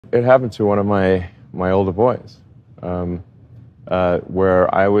It happened to one of my older boys,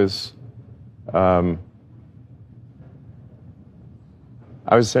 where I was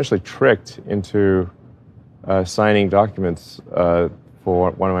essentially tricked into signing documents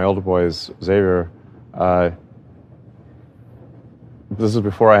for one of my older boys, Xavier. This is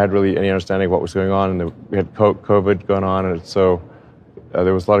before I had really any understanding of what was going on, and we had COVID going on, and so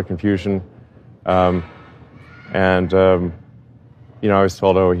there was a lot of confusion. I was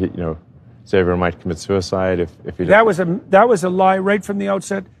told, Xavier might commit suicide if he did. That was a lie right from the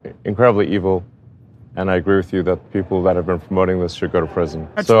outset. Incredibly evil, and I agree with you that people that have been promoting this should go to prison.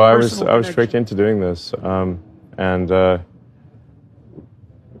 That's so I was connection. tricked into doing this,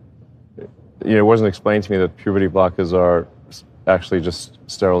 it wasn't explained to me that puberty blockers are actually just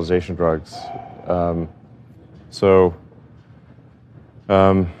sterilization drugs.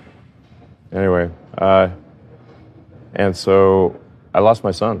 Anyway, and so I lost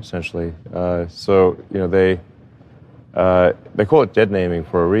my son essentially. They call it dead naming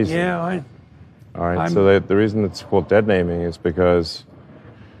for a reason. Yeah, all right. So the reason it's called dead naming is because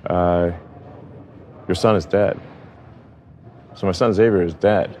your son is dead. So my son Xavier is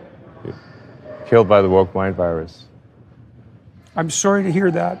dead, killed by the woke mind virus. I'm sorry to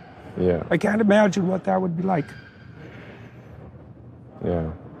hear that. Yeah. I can't imagine what that would be like.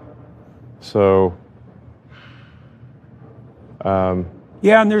 Yeah. So.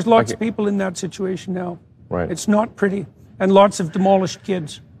 Yeah, and there's lots of people in that situation now. Right. It's not pretty, and lots of demolished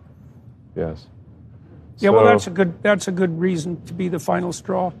kids. Yes. Yeah, well, that's a good reason to be the final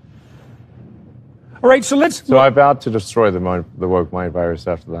straw. All right, so let's. So I vowed to destroy the woke mind virus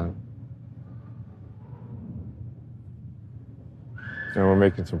after that, and we're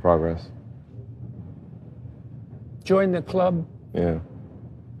making some progress. Join the club. Yeah.